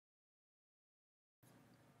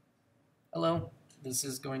Hello, this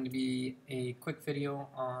is going to be a quick video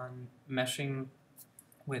on meshing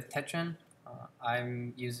with TetGen.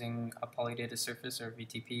 I'm using a PolyData surface or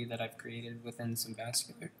VTP that I've created within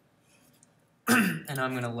SimVascular, and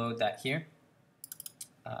I'm going to load that here,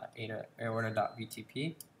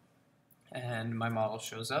 aorta.vtp, and my model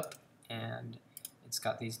shows up, and it's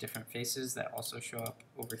got these different faces that also show up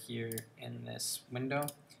over here in this window,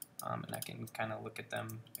 and I can kind of look at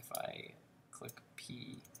them if I click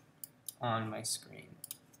P on my screen.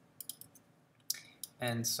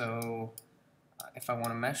 And so if I want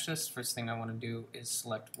to mesh this, first thing I want to do is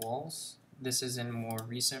select walls. This is in more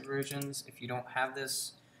recent versions. If you don't have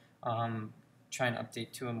this, try and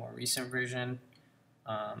update to a more recent version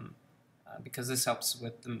because this helps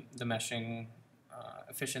with the meshing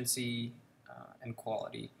efficiency and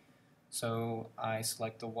quality. So I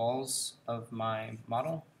select the walls of my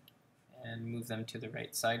model and move them to the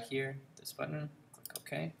right side here, this button, click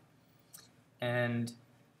OK. And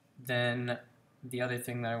then the other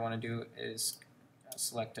thing that I want to do is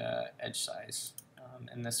select edge size,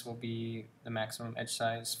 and this will be the maximum edge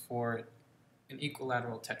size for an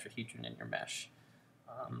equilateral tetrahedron in your mesh.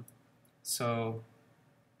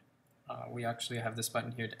 We actually have this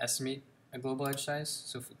button here to estimate a global edge size.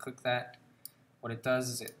 So if we click that, what it does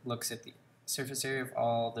is it looks at the surface area of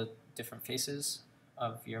all the different faces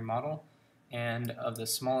of your model, and of the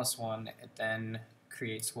smallest one, it then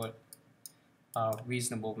creates what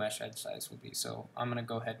reasonable mesh edge size will be. So I'm going to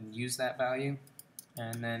go ahead and use that value,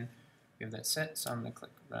 and then we have that set, so I'm going to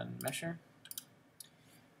click Run Mesher.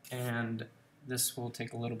 And this will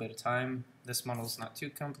take a little bit of time. This model is not too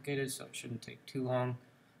complicated, so it shouldn't take too long.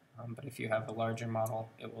 But if you have a larger model,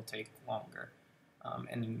 it will take longer.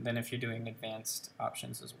 And then if you're doing advanced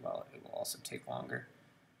options as well, it will also take longer.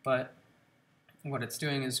 But what it's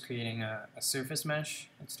doing is creating a surface mesh.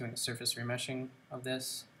 It's doing a surface remeshing of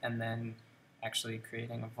this, and then actually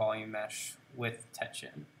creating a volume mesh with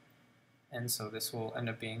TetGen. And so this will end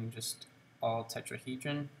up being just all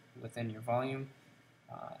tetrahedron within your volume.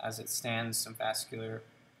 As it stands, SimVascular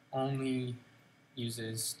only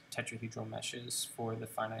uses tetrahedral meshes for the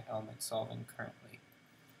finite element solving currently.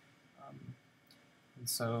 And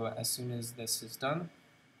so as soon as this is done,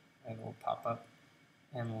 it will pop up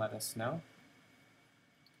and let us know.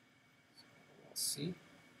 So we'll see.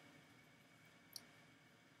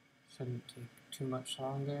 Shouldn't take too much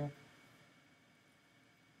longer. And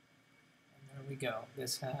there we go.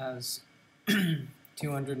 This has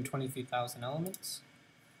 223,000 elements.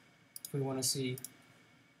 If we want to see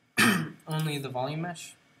only the volume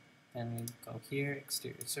mesh, then we go here,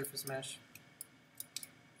 exterior surface mesh,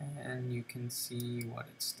 and you can see what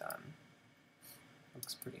it's done.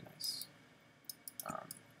 Looks pretty nice.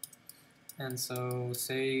 And so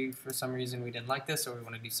say for some reason we didn't like this or we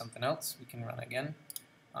want to do something else, we can run again.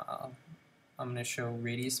 I'm going to show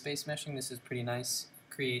radius space meshing. This is pretty nice.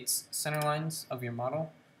 It creates center lines of your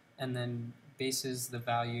model and then bases the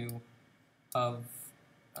value of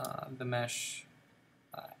the mesh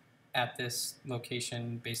at this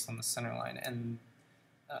location based on the center line and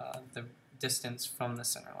the distance from the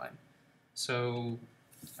center line. So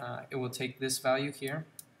it will take this value here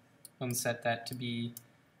and set that to be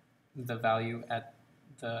the value at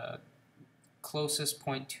the closest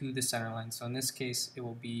point to the center line. So in this case, it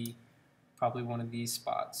will be probably one of these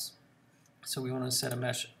spots. So we want to set a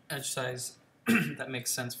mesh edge size that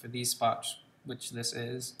makes sense for these spots, which this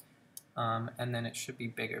is, and then it should be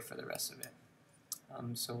bigger for the rest of it.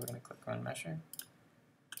 So we're going to click Run Mesher,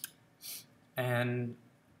 and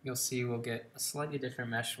you'll see we'll get a slightly different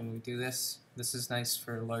mesh when we do this. This is nice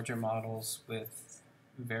for larger models with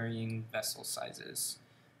varying vessel sizes,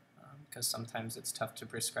 because sometimes it's tough to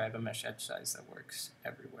prescribe a mesh edge size that works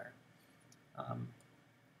everywhere. And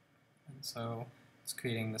so it's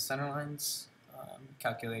creating the center lines,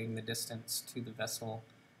 calculating the distance to the vessel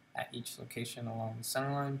at each location along the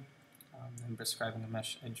center line, and prescribing a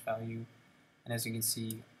mesh edge value. And as you can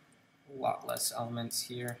see, a lot less elements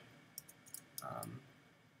here.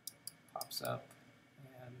 Pops up,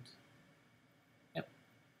 and yep,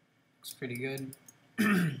 looks pretty good.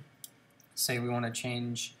 Say we want to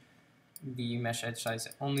change the mesh edge size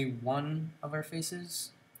at only one of our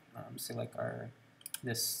faces. Say like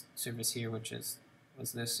this surface here, which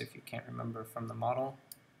was this, if you can't remember from the model.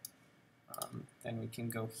 Then we can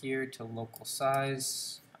go here to local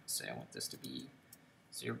size. Say I want this to be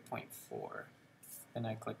 0.4. Then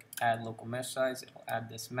I click Add Local Mesh Size. It'll add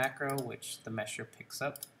this macro, which the mesher picks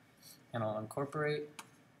up, and I'll incorporate.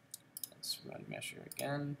 Let's run Mesher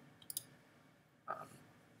again.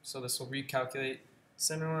 So this will recalculate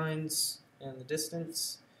center lines and the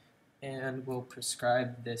distance, and will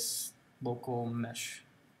prescribe this local mesh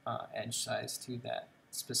edge size to that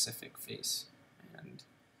specific face. And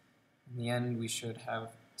in the end, we should have a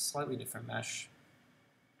slightly different mesh.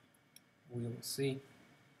 We will see.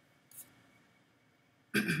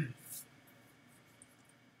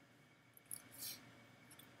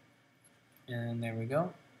 And there we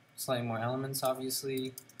go. Slightly more elements,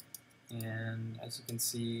 obviously. And as you can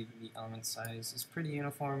see, the element size is pretty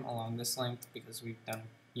uniform along this length because we've done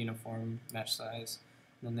uniform mesh size.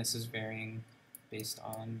 And then this is varying based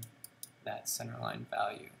on that centerline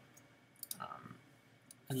value.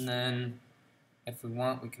 And then if we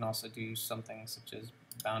want, we can also do something such as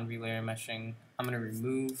boundary layer meshing. I'm going to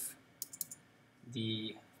remove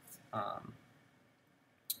the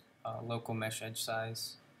local mesh edge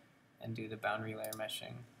size and do the boundary layer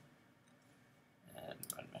meshing and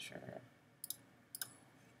run mesher.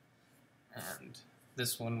 And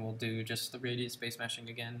this one will do just the radius space meshing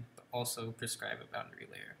again, but also prescribe a boundary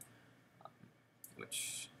layer,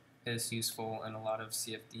 which is useful in a lot of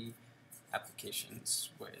CFD applications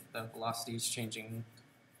where the velocity is changing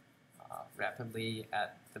rapidly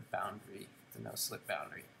at the boundary, the no-slip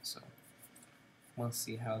boundary. So we'll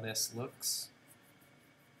see how this looks.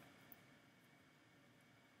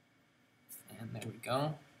 And there we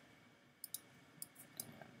go.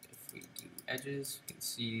 And if we do edges, you can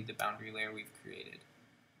see the boundary layer we've created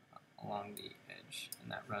along the edge,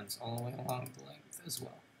 and that runs all the way along the length as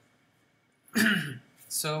well.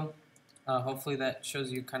 So hopefully that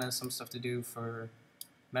shows you kind of some stuff to do for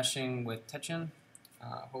meshing with TetGen.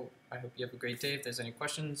 I hope you have a great day. If there's any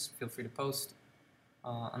questions, feel free to post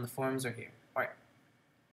on the forums or here. All right.